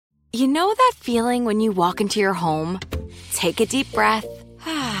You know that feeling when you walk into your home, take a deep breath,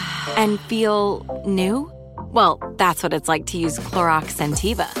 and feel new? Well, that's what it's like to use Clorox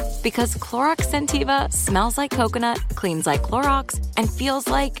Scentiva. Because Clorox Scentiva smells like coconut, cleans like Clorox, and feels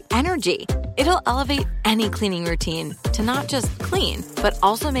like energy. It'll elevate any cleaning routine to not just clean, but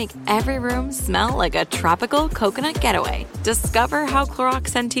also make every room smell like a tropical coconut getaway. Discover how Clorox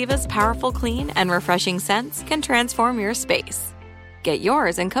Scentiva's powerful clean and refreshing scents can transform your space. Get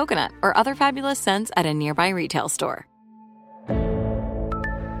yours in coconut or other fabulous scents at a nearby retail store.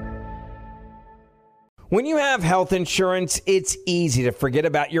 When you have health insurance, it's easy to forget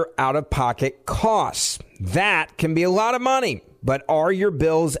about your out-of-pocket costs. That can be a lot of money, but are your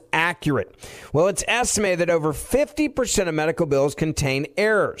bills accurate? Well, it's estimated that over 50% of medical bills contain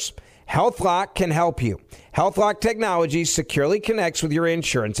errors. HealthLock can help you. HealthLock technology securely connects with your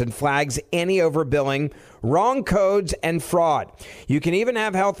insurance and flags any overbilling, wrong codes, and fraud. You can even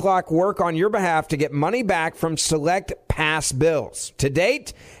have HealthLock work on your behalf to get money back from select past bills. To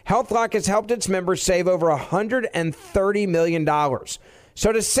date, HealthLock has helped its members save over $130 million.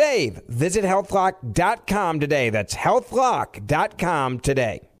 So to save, visit healthlock.com today. That's healthlock.com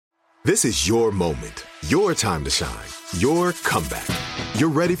today. This is your moment, your time to shine, your comeback. You're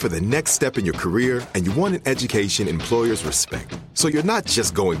ready for the next step in your career, and you want an education employers respect. So you're not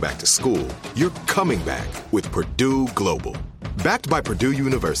just going back to school, you're coming back with Purdue Global. Backed by Purdue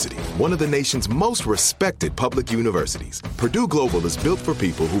University, one of the nation's most respected public universities, Purdue Global is built for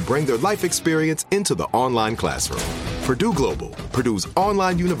people who bring their life experience into the online classroom. Purdue Global, Purdue's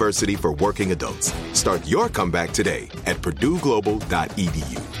online university for working adults. Start your comeback today at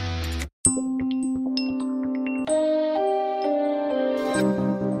purdueglobal.edu.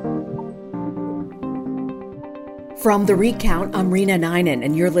 From The Recount, I'm Rena Ninan,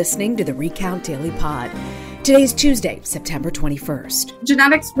 and you're listening to The Recount Daily Pod. Today's Tuesday, September 21st.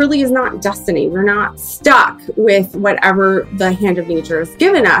 Genetics really is not destiny. We're not stuck with whatever the hand of nature has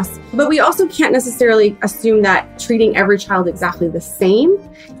given us. But we also can't necessarily assume that treating every child exactly the same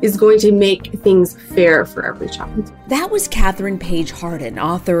is going to make things fair for every child. That was Catherine Page Hardin,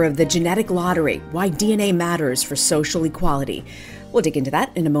 author of The Genetic Lottery, Why DNA Matters for Social Equality. We'll dig into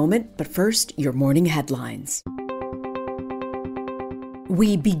that in a moment, but first, your morning headlines.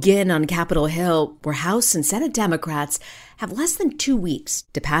 We begin on Capitol Hill, where House and Senate Democrats have less than 2 weeks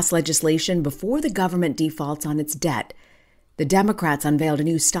to pass legislation before the government defaults on its debt. The Democrats unveiled a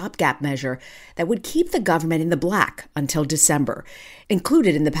new stopgap measure that would keep the government in the black until December.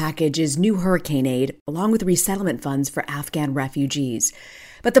 Included in the package is new hurricane aid, along with resettlement funds for Afghan refugees.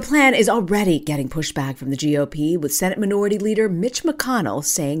 But the plan is already getting pushback from the GOP, with Senate Minority Leader Mitch McConnell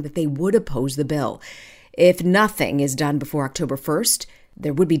saying that they would oppose the bill. If nothing is done before October 1st,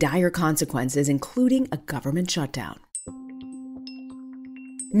 there would be dire consequences, including a government shutdown.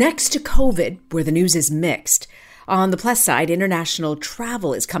 Next to COVID, where the news is mixed. On the plus side, international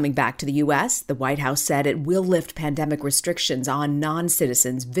travel is coming back to the U.S. The White House said it will lift pandemic restrictions on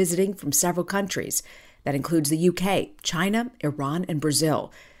non-citizens visiting from several countries. That includes the UK, China, Iran, and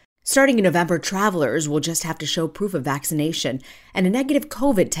Brazil. Starting in November, travelers will just have to show proof of vaccination and a negative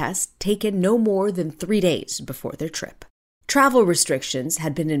COVID test taken no more than 3 days before their trip. Travel restrictions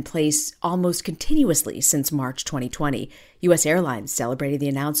had been in place almost continuously since March 2020. U.S. Airlines celebrated the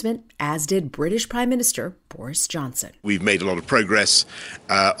announcement, as did British Prime Minister Boris Johnson. We've made a lot of progress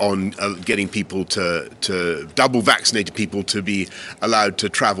on getting people to double vaccinated people to be allowed to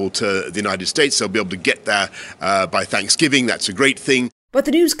travel to the United States. They'll be able to get there by Thanksgiving. That's a great thing. But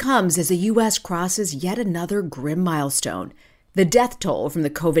the news comes as the U.S. crosses yet another grim milestone. The death toll from the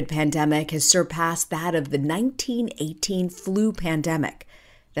COVID pandemic has surpassed that of the 1918 flu pandemic.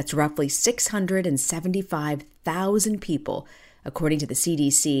 That's roughly 675,000 people, according to the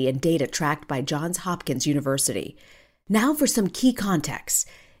CDC and data tracked by Johns Hopkins University. Now for some key context.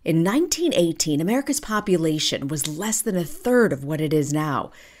 In 1918, America's population was less than a third of what it is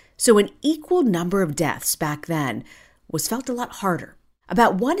now. So an equal number of deaths back then was felt a lot harder.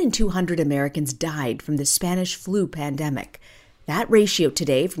 About 1 in 200 Americans died from the Spanish flu pandemic. That ratio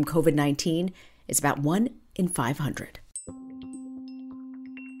today from COVID-19 is about 1 in 500.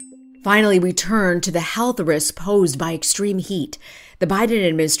 Finally, we turn to the health risks posed by extreme heat. The Biden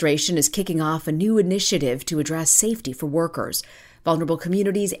administration is kicking off a new initiative to address safety for workers, vulnerable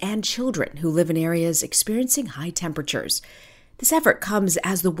communities, and children who live in areas experiencing high temperatures. This effort comes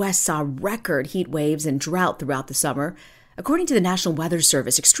as the West saw record heat waves and drought throughout the summer. According to the National Weather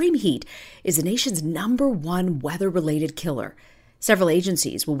Service, extreme heat is the nation's #1 weather-related killer. Several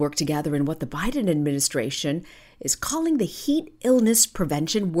agencies will work together in what the Biden administration is calling the Heat Illness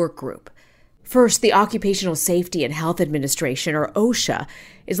Prevention Work Group. First, the Occupational Safety and Health Administration, or OSHA,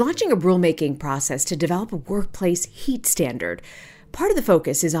 is launching a rulemaking process to develop a workplace heat standard. Part of the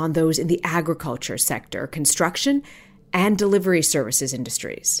focus is on those in the agriculture sector, construction, and delivery services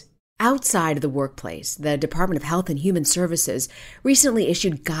industries. Outside of the workplace, the Department of Health and Human Services recently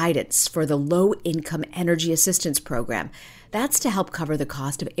issued guidance for the Low-Income Energy Assistance Program. That's to help cover the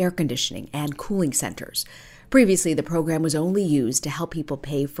cost of air conditioning and cooling centers. Previously, the program was only used to help people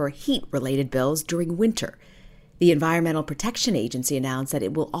pay for heat-related bills during winter. The Environmental Protection Agency announced that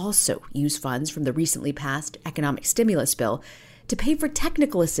it will also use funds from the recently passed economic stimulus bill to pay for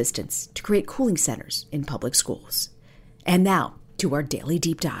technical assistance to create cooling centers in public schools. And now, to our daily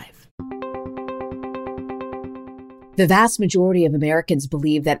deep dive. The vast majority of Americans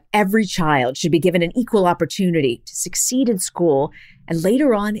believe that every child should be given an equal opportunity to succeed in school and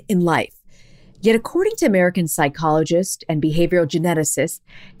later on in life. Yet, according to American psychologist and behavioral geneticist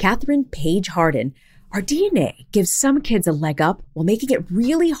Catherine Page Hardin, our DNA gives some kids a leg up while making it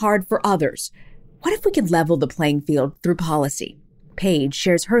really hard for others. What if we could level the playing field through policy? Page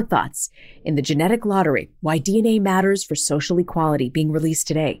shares her thoughts in The Genetic Lottery, Why DNA Matters for Social Equality, being released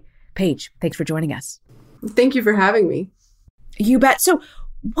today. Page, thanks for joining us. Thank you for having me. You bet. So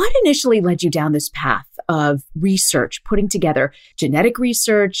what initially led you down this path of research, putting together genetic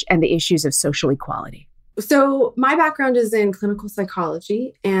research and the issues of social equality? So my background is in clinical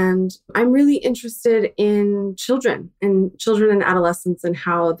psychology, and I'm really interested in children and adolescents and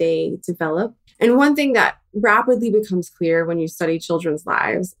how they develop. And one thing that rapidly becomes clear when you study children's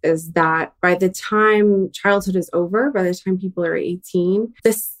lives is that by the time childhood is over, by the time people are 18,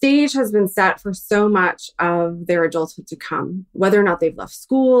 the stage has been set for so much of their adulthood to come, whether or not they've left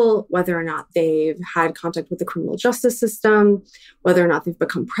school, whether or not they've had contact with the criminal justice system, whether or not they've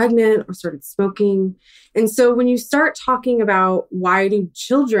become pregnant or started smoking. And so when you start talking about why do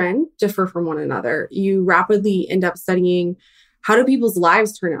children differ from one another, you rapidly end up studying how do people's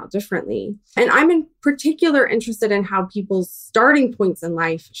lives turn out differently? And I'm in particular interested in how people's starting points in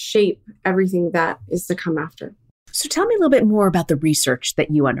life shape everything that is to come after. So tell me a little bit more about the research that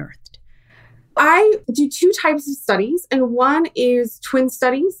you unearthed. I do two types of studies, and one is twin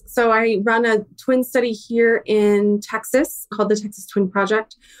studies. So I run a twin study here in Texas called the Texas Twin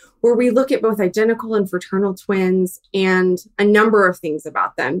Project, where we look at both identical and fraternal twins and a number of things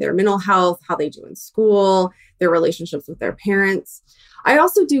about them, their mental health, how they do in school, their relationships with their parents. I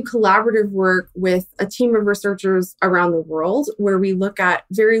also do collaborative work with a team of researchers around the world where we look at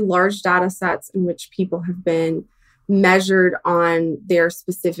very large data sets in which people have been measured on their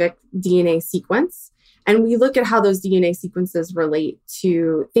specific DNA sequence. And we look at how those DNA sequences relate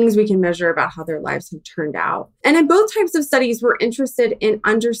to things we can measure about how their lives have turned out. And in both types of studies, we're interested in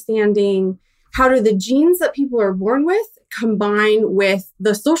understanding how do the genes that people are born with combine with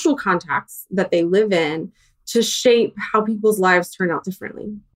the social contexts that they live in to shape how people's lives turn out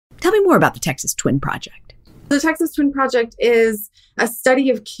differently. Tell me more about the Texas Twin Project. The Texas Twin Project is a study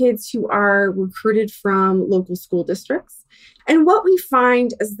of kids who are recruited from local school districts. And what we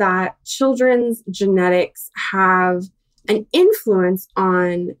find is that children's genetics have an influence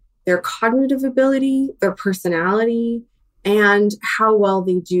on their cognitive ability, their personality, and how well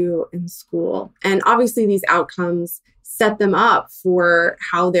they do in school. And obviously, these outcomes set them up for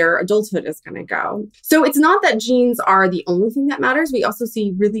how their adulthood is going to go. So it's not that genes are the only thing that matters. We also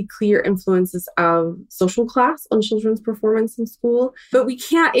see really clear influences of social class on children's performance in school. But we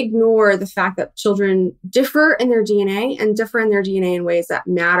can't ignore the fact that children differ in their DNA and differ in their DNA in ways that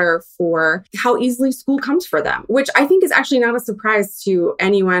matter for how easily school comes for them, which I think is actually not a surprise to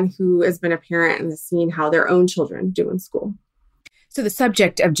anyone who has been a parent and has seen how their own children do in school. So the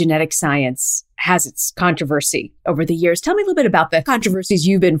subject of genetic science has its controversy over the years. Tell me a little bit about the controversies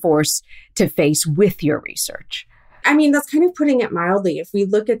you've been forced to face with your research. I mean, that's kind of putting it mildly. If we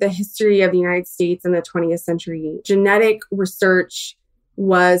look at the history of the United States in the 20th century, genetic research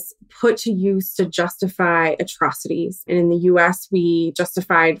was put to use to justify atrocities. And in the US, we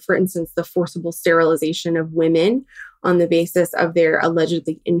justified, for instance, the forcible sterilization of women on the basis of their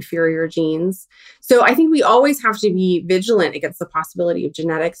allegedly inferior genes. So I think we always have to be vigilant against the possibility of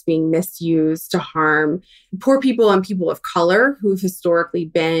genetics being misused to harm poor people and people of color who've historically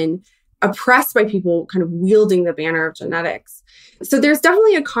been oppressed by people kind of wielding the banner of genetics. So there's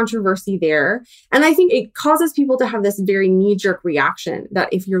definitely a controversy there. And I think it causes people to have this very knee-jerk reaction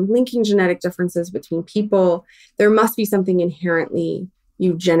that if you're linking genetic differences between people, there must be something inherently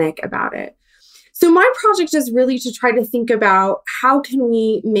eugenic about it. So my project is really to try to think about how can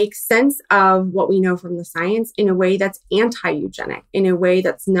we make sense of what we know from the science in a way that's anti-eugenic, in a way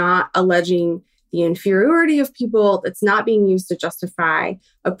that's not alleging the inferiority of people, that's not being used to justify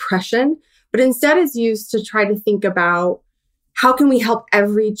oppression, but instead is used to try to think about how can we help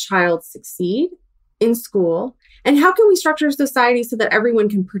every child succeed in school, and how can we structure society so that everyone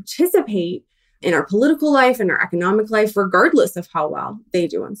can participate in our political life and our economic life, regardless of how well they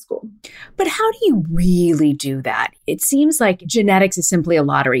do in school. But how do you really do that? It seems like genetics is simply a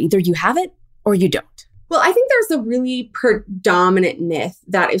lottery. Either you have it or you don't. Well, I think there's a really predominant myth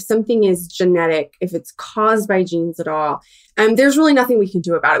that if something is genetic, if it's caused by genes at all, there's really nothing we can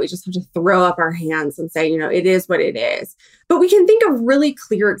do about it. We just have to throw up our hands and say, it is what it is. But we can think of really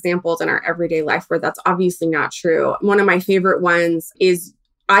clear examples in our everyday life where that's obviously not true. One of my favorite ones is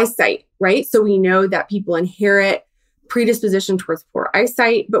eyesight, right? So we know that people inherit predisposition towards poor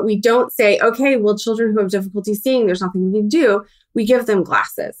eyesight, but we don't say, okay, well, children who have difficulty seeing, there's nothing we can do. We give them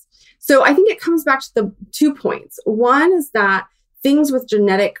glasses. So I think it comes back to the 2 points. One is that things with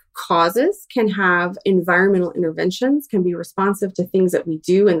genetic causes can have environmental interventions, can be responsive to things that we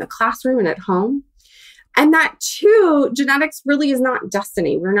do in the classroom and at home. And that 2, genetics really is not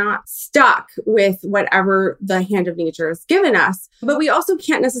destiny. We're not stuck with whatever the hand of nature has given us. But we also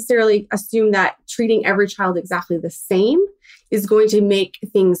can't necessarily assume that treating every child exactly the same is going to make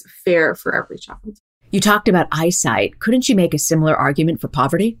things fair for every child. You talked about eyesight. Couldn't you make a similar argument for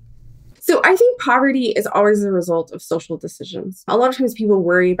poverty? So I think poverty is always a result of social decisions. A lot of times people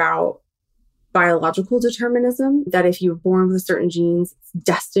worry about biological determinism, that if you're born with certain genes, it's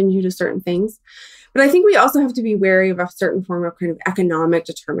destined you to certain things. But I think we also have to be wary of a certain form of kind of economic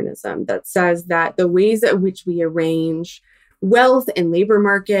determinism that says that the ways in which we arrange wealth and labor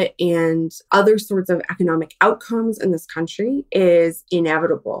market and other sorts of economic outcomes in this country is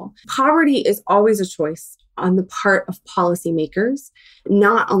inevitable. Poverty is always a choice on the part of policymakers,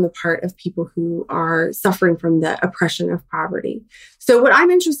 not on the part of people who are suffering from the oppression of poverty. So what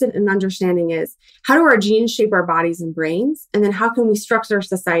I'm interested in understanding is, how do our genes shape our bodies and brains? And then how can we structure our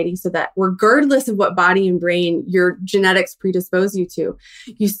society so that regardless of what body and brain your genetics predispose you to,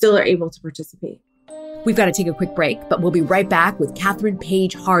 you still are able to participate? We've got to take a quick break, but we'll be right back with Catherine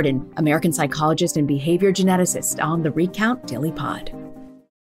Page Hardin, American psychologist and behavior geneticist, on the Recount Daily Pod.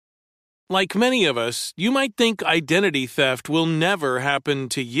 Like many of us, you might think identity theft will never happen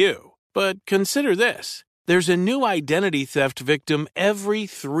to you. But consider this. There's a new identity theft victim every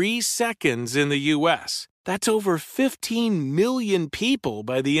 3 seconds in the U.S. That's over 15 million people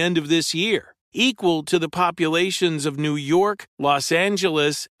by the end of this year, equal to the populations of New York, Los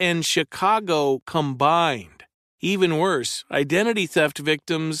Angeles, and Chicago combined. Even worse, identity theft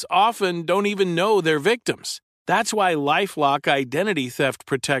victims often don't even know they're victims. That's why LifeLock Identity Theft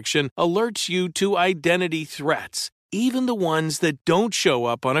Protection alerts you to identity threats, even the ones that don't show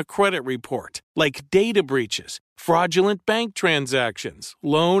up on a credit report, like data breaches, fraudulent bank transactions,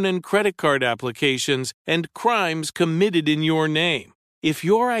 loan and credit card applications, and crimes committed in your name. If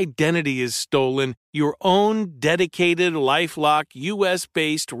your identity is stolen, your own dedicated LifeLock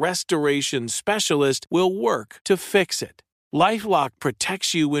U.S.-based restoration specialist will work to fix it. LifeLock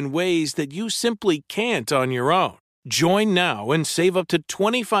protects you in ways that you simply can't on your own. Join now and save up to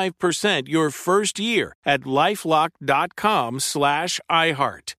 25% your first year at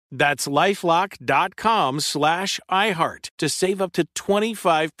LifeLock.com/iHeart. That's LifeLock.com/iHeart to save up to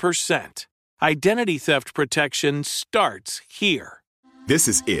 25%. Identity theft protection starts here. This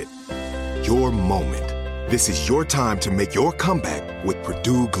is it. Your moment. This is your time to make your comeback with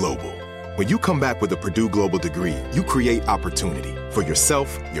Purdue Global. When you come back with a Purdue Global degree, you create opportunity for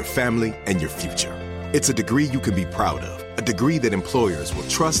yourself, your family, and your future. It's a degree you can be proud of, a degree that employers will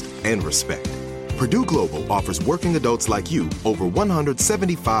trust and respect. Purdue Global offers working adults like you over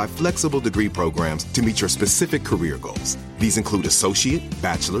 175 flexible degree programs to meet your specific career goals. These include associate,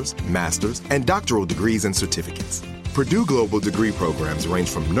 bachelor's, master's, and doctoral degrees and certificates. Purdue Global degree programs range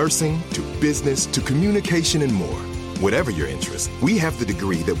from nursing to business to communication and more. Whatever your interest, we have the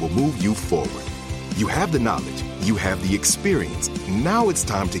degree that will move you forward. You have the knowledge, you have the experience. Now it's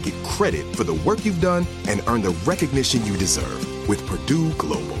time to get credit for the work you've done and earn the recognition you deserve with Purdue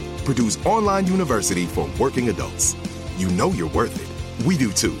Global, Purdue's online university for working adults. You know you're worth it. We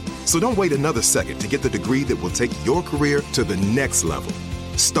do too. So don't wait another second to get the degree that will take your career to the next level.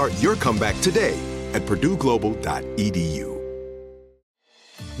 Start your comeback today at purdueglobal.edu.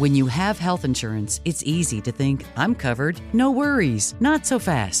 When you have health insurance, it's easy to think, I'm covered, no worries. Not so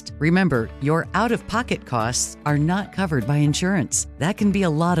fast. Remember, your out-of-pocket costs are not covered by insurance. That can be a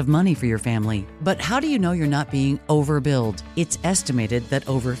lot of money for your family. But how do you know you're not being overbilled? It's estimated that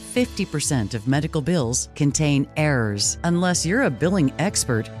over 50% of medical bills contain errors. Unless you're a billing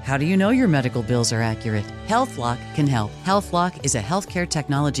expert, how do you know your medical bills are accurate? HealthLock can help. HealthLock is a healthcare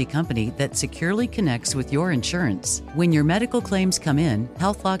technology company that securely connects with your insurance. When your medical claims come in,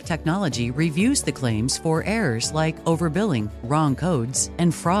 HealthLock technology reviews the claims for errors like overbilling, wrong codes,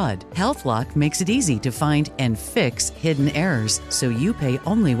 and fraud. HealthLock makes it easy to find and fix hidden errors so you pay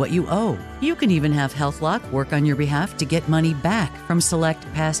only what you owe. You can even have HealthLock work on your behalf to get money back from select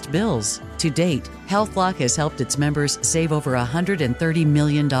past bills. To date, HealthLock has helped its members save over $130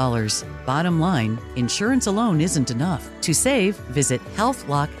 million. Bottom line, insurance alone isn't enough. To save, visit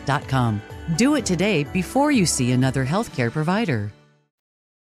healthlock.com. Do it today before you see another healthcare provider.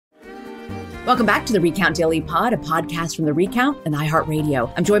 Welcome back to the Recount Daily Pod, a podcast from The Recount and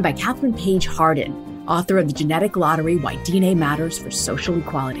iHeartRadio. I'm joined by Catherine Page Hardin, author of The Genetic Lottery, Why DNA Matters for Social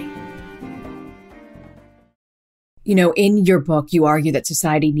Equality. You know, in your book, you argue that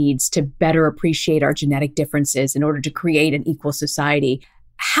society needs to better appreciate our genetic differences in order to create an equal society.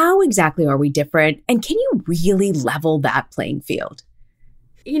 How exactly are we different? And can you really level that playing field?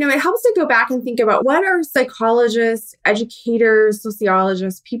 You know, it helps to go back and think about what are psychologists, educators,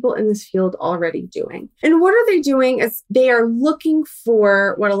 sociologists, people in this field already doing? And what are they doing is they are looking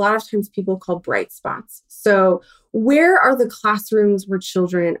for what a lot of times people call bright spots. So where are the classrooms where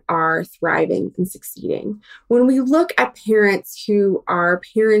children are thriving and succeeding? When we look at parents who are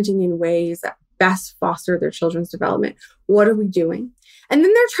parenting in ways that best foster their children's development, what are we doing? And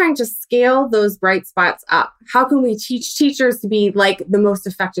then they're trying to scale those bright spots up. How can we teach teachers to be like the most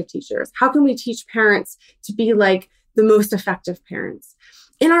effective teachers? How can we teach parents to be like the most effective parents?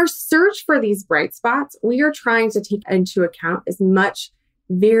 In our search for these bright spots, we are trying to take into account as much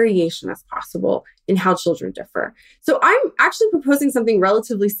variation as possible in how children differ. So I'm actually proposing something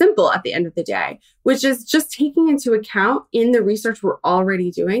relatively simple at the end of the day, which is just taking into account in the research we're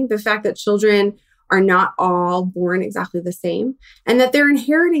already doing, the fact that children are not all born exactly the same, and that they're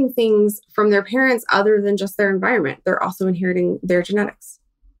inheriting things from their parents other than just their environment. They're also inheriting their genetics.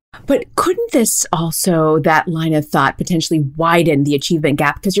 But couldn't this also, that line of thought, potentially widen the achievement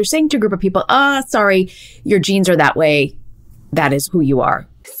gap? Because you're saying to a group of people, sorry, your genes are that way. That is who you are.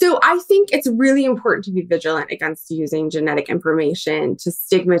 So I think it's really important to be vigilant against using genetic information to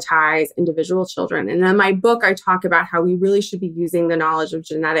stigmatize individual children. And in my book, I talk about how we really should be using the knowledge of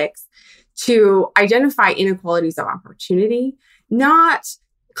genetics to identify inequalities of opportunity, not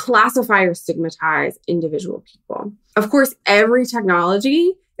classify or stigmatize individual people. Of course, every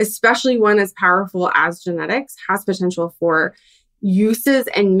technology, especially one as powerful as genetics, has potential for uses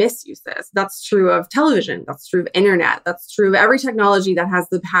and misuses. That's true of television. That's true of internet. That's true of every technology that has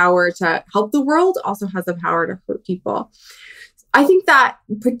the power to help the world, also has the power to hurt people. I think that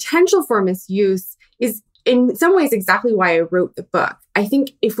potential for misuse is in some ways exactly why I wrote the book. I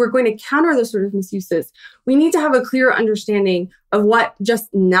think if we're going to counter those sort of misuses, we need to have a clear understanding of what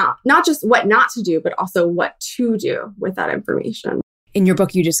not just what not to do, but also what to do with that information. In your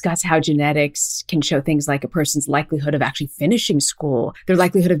book, you discuss how genetics can show things like a person's likelihood of actually finishing school, their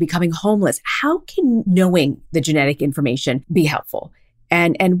likelihood of becoming homeless. How can knowing the genetic information be helpful?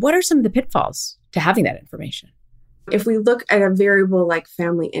 And what are some of the pitfalls to having that information? If we look at a variable like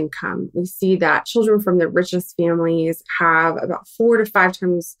family income, we see that children from the richest families have about 4 to 5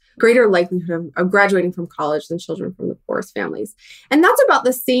 times greater likelihood of graduating from college than children from the poorest families. And that's about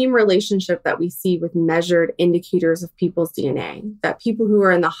the same relationship that we see with measured indicators of people's DNA, that people who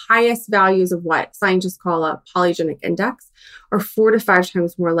are in the highest values of what scientists call a polygenic index are 4 to 5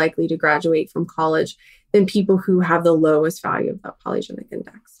 times more likely to graduate from college than people who have the lowest value of that polygenic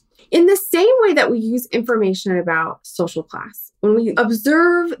index. In the same way that we use information about social class, when we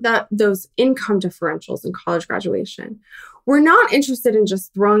observe that those income differentials in college graduation, we're not interested in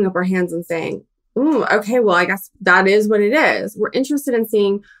just throwing up our hands and saying, okay, well, I guess that is what it is. We're interested in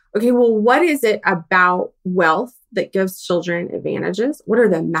seeing, okay, well, what is it about wealth that gives children advantages? What are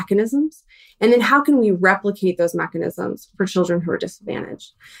the mechanisms? And then how can we replicate those mechanisms for children who are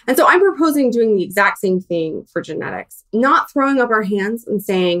disadvantaged? And so I'm proposing doing the exact same thing for genetics, not throwing up our hands and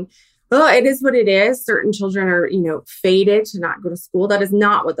saying, oh, it is what it is. Certain children are, fated to not go to school. That is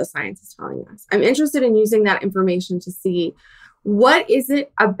not what the science is telling us. I'm interested in using that information to see what is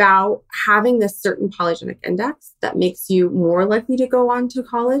it about having this certain polygenic index that makes you more likely to go on to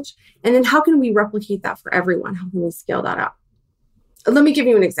college? And then how can we replicate that for everyone? How can we scale that up? Let me give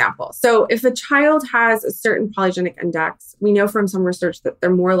you an example. So if a child has a certain polygenic index, we know from some research that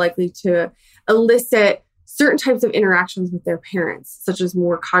they're more likely to elicit certain types of interactions with their parents, such as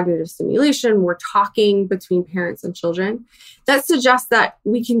more cognitive stimulation, more talking between parents and children. That suggests that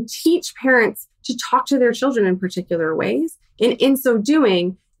we can teach parents to talk to their children in particular ways. And in so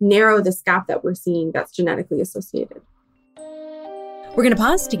doing, narrow this gap that we're seeing that's genetically associated. We're going to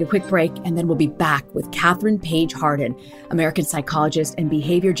pause, take a quick break, and then we'll be back with Catherine Page Hardin, American psychologist and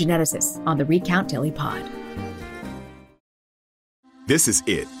behavior geneticist, on the Recount Daily Pod. This is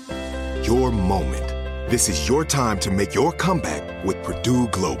it. Your moment. This is your time to make your comeback with Purdue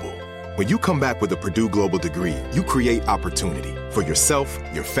Global. When you come back with a Purdue Global degree, you create opportunity for yourself,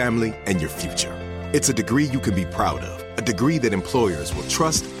 your family, and your future. It's a degree you can be proud of, a degree that employers will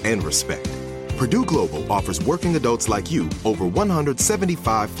trust and respect. Purdue Global offers working adults like you over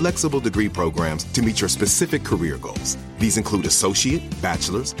 175 flexible degree programs to meet your specific career goals. These include associate,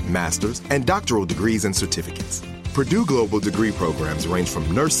 bachelor's, master's, and doctoral degrees and certificates. Purdue Global degree programs range from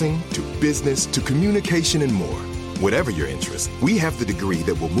nursing to business to communication and more. Whatever your interest, we have the degree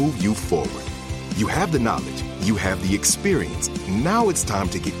that will move you forward. You have the knowledge, you have the experience. Now it's time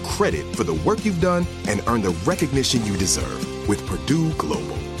to get credit for the work you've done and earn the recognition you deserve with Purdue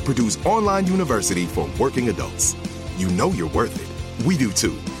Global, Purdue's online university for working adults. You know you're worth it. We do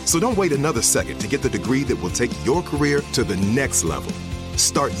too. So don't wait another second to get the degree that will take your career to the next level.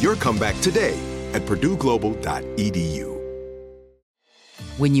 Start your comeback today at purdueglobal.edu.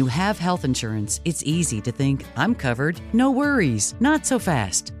 When you have health insurance, it's easy to think, I'm covered, no worries. Not so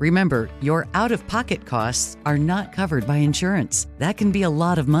fast. Remember, your out-of-pocket costs are not covered by insurance. That can be a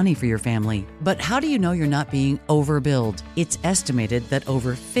lot of money for your family. But how do you know you're not being overbilled? It's estimated that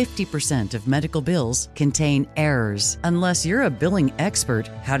over 50% of medical bills contain errors. Unless you're a billing expert,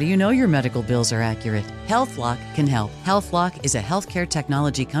 how do you know your medical bills are accurate? HealthLock can help. HealthLock is a healthcare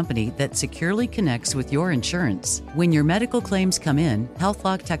technology company that securely connects with your insurance. When your medical claims come in,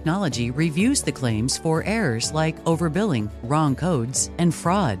 HealthLock technology reviews the claims for errors like overbilling, wrong codes, and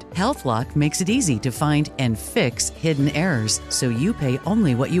fraud. HealthLock makes it easy to find and fix hidden errors so you pay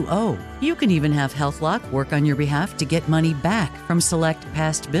only what you owe. You can even have HealthLock work on your behalf to get money back from select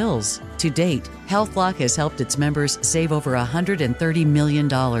past bills. To date, HealthLock has helped its members save over $130 million.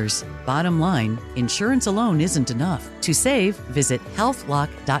 Bottom line, insurance alone isn't enough. To save, visit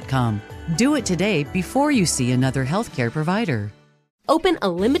healthlock.com. Do it today before you see another healthcare provider. Open a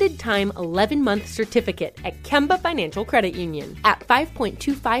limited-time 11-month certificate at Kemba Financial Credit Union. At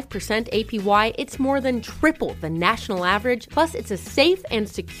 5.25% APY, it's more than triple the national average, plus it's a safe and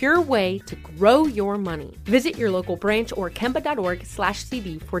secure way to grow your money. Visit your local branch or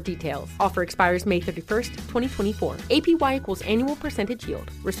kemba.org/CD for details. Offer expires May 31st, 2024. APY equals annual percentage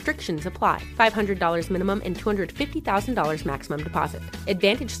yield. Restrictions apply. $500 minimum and $250,000 maximum deposit.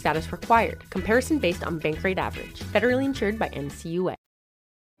 Advantage status required. Comparison based on bank rate average. Federally insured by NCUA.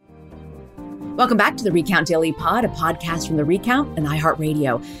 Welcome back to the Recount Daily Pod, a podcast from The Recount and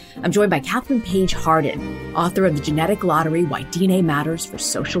iHeartRadio. I'm joined by Catherine Page Hardin, author of The Genetic Lottery, Why DNA Matters for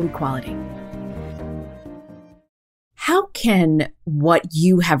Social Equality. How can what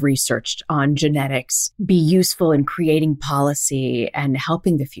you have researched on genetics be useful in creating policy and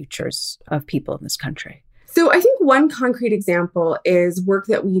helping the futures of people in this country? So I think one concrete example is work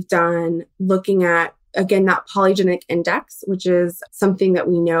that we've done looking at, again, that polygenic index, which is something that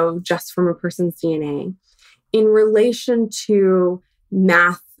we know just from a person's DNA, in relation to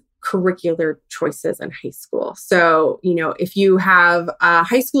math curricular choices in high school. So, if you have a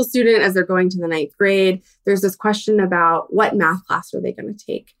high school student as they're going to the 9th grade, there's this question about what math class are they going to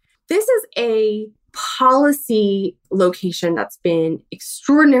take? This is a policy location that's been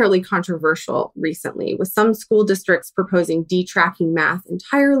extraordinarily controversial recently, with some school districts proposing detracking math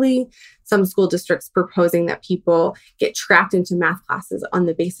entirely, some school districts proposing that people get tracked into math classes on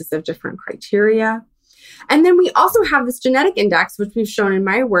the basis of different criteria. And then we also have this genetic index, which we've shown in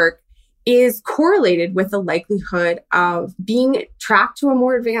my work, is correlated with the likelihood of being tracked to a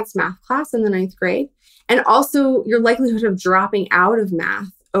more advanced math class in the 9th grade, and also your likelihood of dropping out of math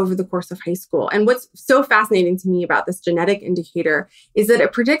over the course of high school. And what's so fascinating to me about this genetic indicator is that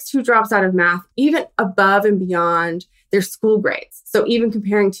it predicts who drops out of math even above and beyond their school grades. So even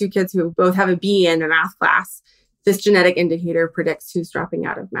comparing two kids who both have a B in a math class, this genetic indicator predicts who's dropping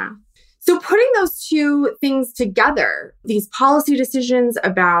out of math. So putting those two things together, these policy decisions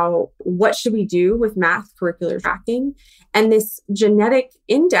about what should we do with math curricular tracking and this genetic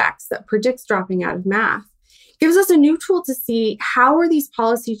index that predicts dropping out of math, gives us a new tool to see how are these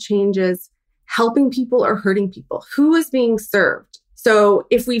policy changes helping people or hurting people? Who is being served? So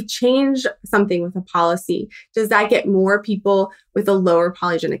if we've changed something with a policy, does that get more people with a lower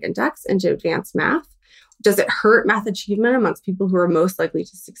polygenic index into advanced math? Does it hurt math achievement amongst people who are most likely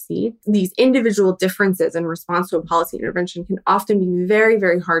to succeed? These individual differences in response to a policy intervention can often be very,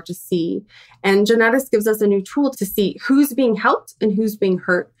 very hard to see. And genetics gives us a new tool to see who's being helped and who's being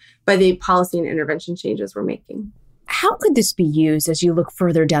hurt by the policy and intervention changes we're making. How could this be used as you look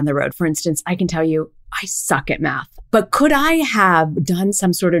further down the road? For instance, I can tell you, I suck at math, but could I have done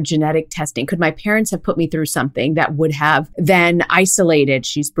some sort of genetic testing? Could my parents have put me through something that would have then isolated,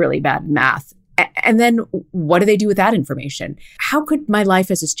 she's really bad at math? And then what do they do with that information? How could my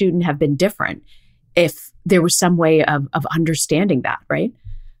life as a student have been different if there was some way of understanding that, right?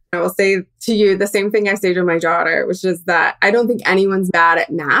 I will say to you the same thing I say to my daughter, which is that I don't think anyone's bad at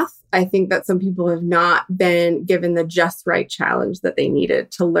math. I think that some people have not been given the just right challenge that they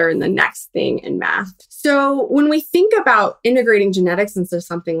needed to learn the next thing in math. So when we think about integrating genetics into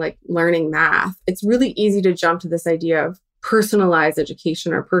something like learning math, it's really easy to jump to this idea of personalized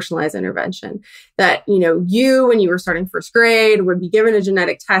education or personalized intervention. That, you, when you were starting first grade, would be given a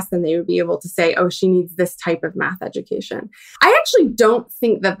genetic test and they would be able to say, oh, she needs this type of math education. I actually don't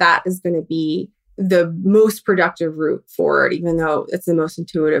think that that is going to be the most productive route forward, even though it's the most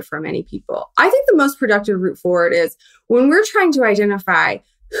intuitive for many people. I think the most productive route forward is when we're trying to identify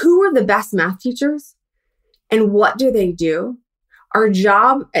who are the best math teachers and what do they do. Our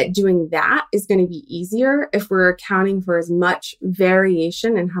job at doing that is going to be easier if we're accounting for as much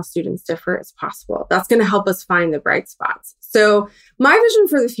variation in how students differ as possible. That's going to help us find the bright spots. So my vision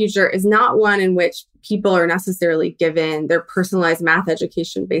for the future is not one in which people are necessarily given their personalized math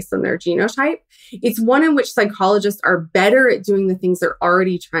education based on their genotype. It's one in which psychologists are better at doing the things they're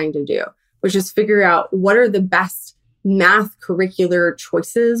already trying to do, which is figure out what are the best math curricular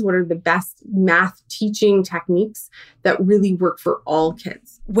choices, what are the best math teaching techniques that really work for all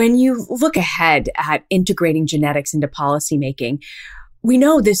kids. When you look ahead at integrating genetics into policymaking, we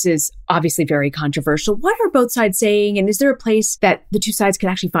know this is obviously very controversial. What are both sides saying? And is there a place that the two sides can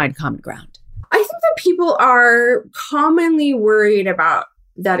actually find common ground? I think that people are commonly worried about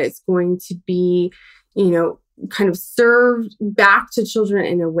that it's going to be, kind of served back to children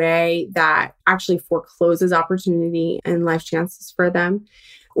in a way that actually forecloses opportunity and life chances for them,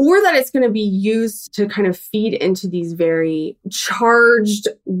 or that it's going to be used to kind of feed into these very charged,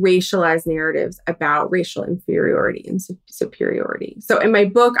 racialized narratives about racial inferiority and superiority. So in my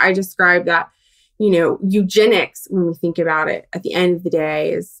book, I describe that, eugenics, when we think about it, at the end of the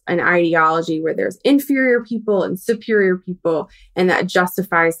day, is an ideology where there's inferior people and superior people, and that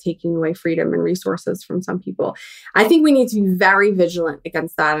justifies taking away freedom and resources from some people. I think we need to be very vigilant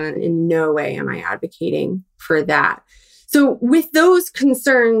against that, and in no way am I advocating for that. So with those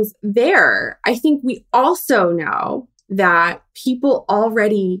concerns there, I think we also know that people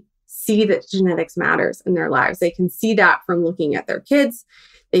already see that genetics matters in their lives. They can see that from looking at their kids.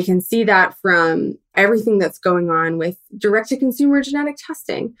 They can see that from everything that's going on with direct-to-consumer genetic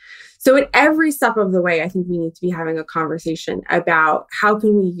testing. So at every step of the way, I think we need to be having a conversation about how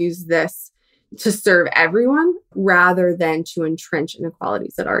can we use this to serve everyone rather than to entrench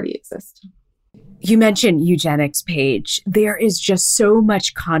inequalities that already exist. You mentioned eugenics, Paige. There is just so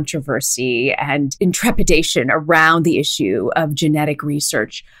much controversy and intrepidation around the issue of genetic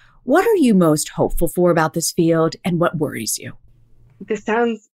research. What are you most hopeful for about this field, and what worries you? This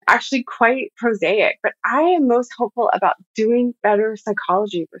sounds actually quite prosaic, but I am most hopeful about doing better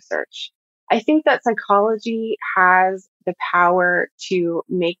psychology research. I think that psychology has the power to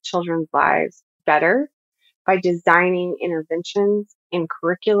make children's lives better by designing interventions in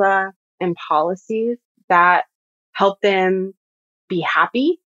curricula and policies that help them be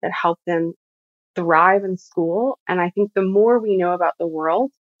happy, that help them thrive in school. And I think the more we know about the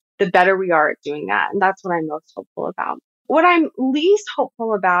world, the better we are at doing that. And that's what I'm most hopeful about. What I'm least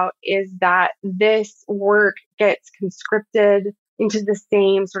hopeful about is that this work gets conscripted into the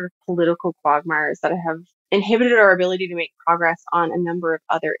same sort of political quagmires that have inhibited our ability to make progress on a number of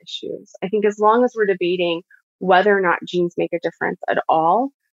other issues. I think as long as we're debating whether or not genes make a difference at all,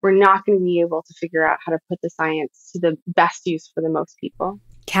 we're not going to be able to figure out how to put the science to the best use for the most people.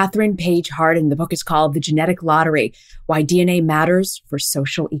 Katherine Paige Harden. The book is called The Genetic Lottery: Why DNA Matters for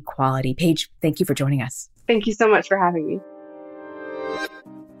Social Equality. Paige, thank you for joining us. Thank you so much for having me.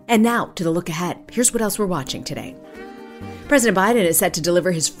 And now to the look ahead. Here's what else we're watching today. President Biden is set to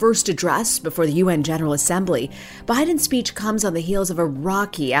deliver his first address before the UN General Assembly. Biden's speech comes on the heels of a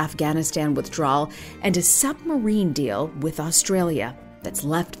rocky Afghanistan withdrawal and a submarine deal with Australia that's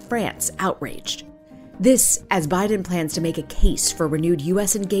left France outraged. This as Biden plans to make a case for renewed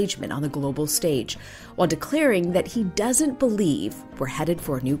U.S. engagement on the global stage, while declaring that he doesn't believe we're headed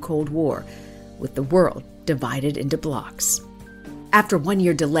for a new Cold War, with the world divided into blocs. After 1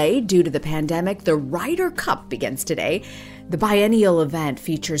 year delay due to the pandemic, the Ryder Cup begins today. The biennial event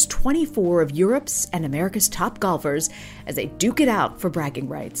features 24 of Europe's and America's top golfers as they duke it out for bragging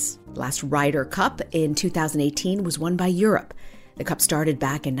rights. Last Ryder Cup in 2018 was won by Europe. The cup started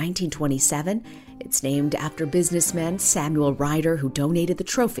back in 1927. It's named after businessman Samuel Ryder, who donated the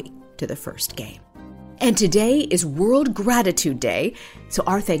trophy to the first game. And today is World Gratitude Day, so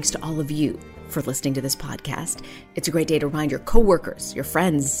our thanks to all of you for listening to this podcast. It's a great day to remind your coworkers, your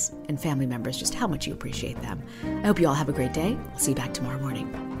friends, and family members just how much you appreciate them. I hope you all have a great day. I'll see you back tomorrow morning.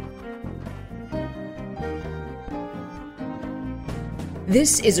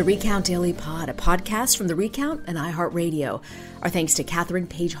 This is a Recount Daily Pod, a podcast from The Recount and iHeartRadio. Our thanks to Catherine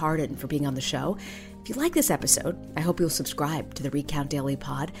Page Harden for being on the show. If you like this episode, I hope you'll subscribe to the Recount Daily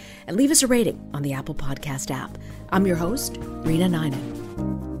Pod and leave us a rating on the Apple Podcast app. I'm your host, Rena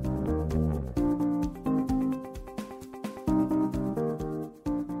Ninan.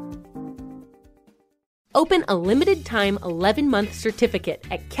 Open a limited-time 11-month certificate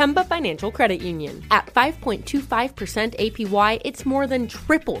at Kemba Financial Credit Union. At 5.25% APY, it's more than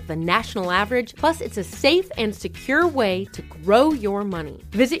triple the national average, plus it's a safe and secure way to grow your money.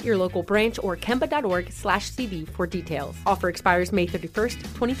 Visit your local branch or kemba.org/cd for details. Offer expires May 31st,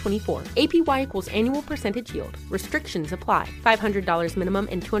 2024. APY equals annual percentage yield. Restrictions apply. $500 minimum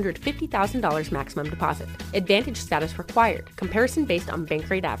and $250,000 maximum deposit. Advantage status required. Comparison based on bank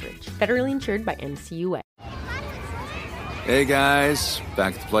rate average. Federally insured by NCUA. Hey guys,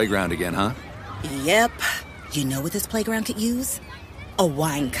 back at the playground again, huh? Yep. You know what this playground could use? A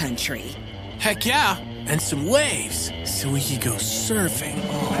wine country. Heck yeah, and some waves so we could go surfing.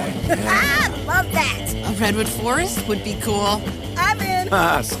 Oh, yeah. Love that. A redwood forest would be cool. I'm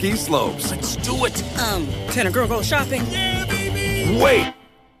in. Ski slopes. Let's do it. Can a girl go shopping? Yeah, baby. Wait.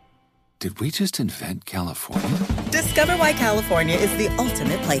 Did we just invent California? Discover why California is the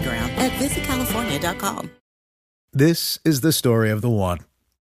ultimate playground at visitcalifornia.com. This is the story of the one.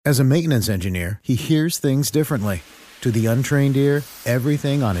 As a maintenance engineer, he hears things differently. To the untrained ear,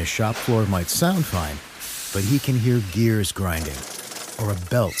 everything on his shop floor might sound fine, but he can hear gears grinding or a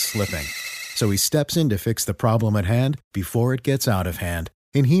belt slipping. So he steps in to fix the problem at hand before it gets out of hand.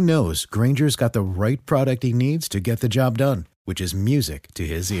 And he knows Grainger's got the right product he needs to get the job done, which is music to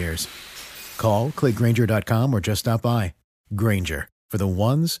his ears. Call, click Grainger.com, or just stop by. Grainger, for the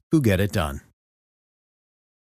ones who get it done.